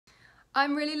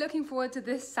I'm really looking forward to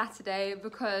this Saturday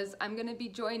because I'm going to be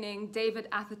joining David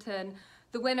Atherton,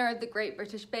 the winner of the Great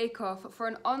British Bake Off, for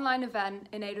an online event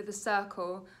in aid of the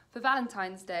Circle for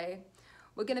Valentine's Day.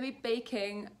 We're going to be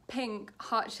baking pink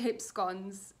heart-shaped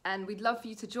scones and we'd love for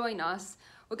you to join us.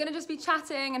 We're going to just be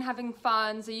chatting and having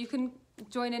fun, so you can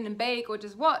join in and bake or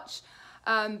just watch.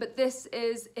 But this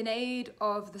is in aid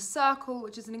of the Circle,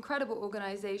 which is an incredible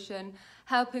organisation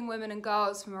helping women and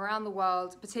girls from around the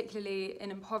world, particularly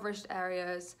in impoverished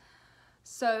areas.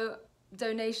 So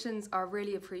donations are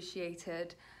really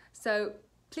appreciated. So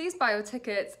please buy your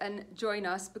tickets and join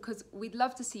us because we'd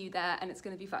love to see you there and it's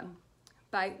going to be fun.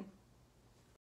 Bye.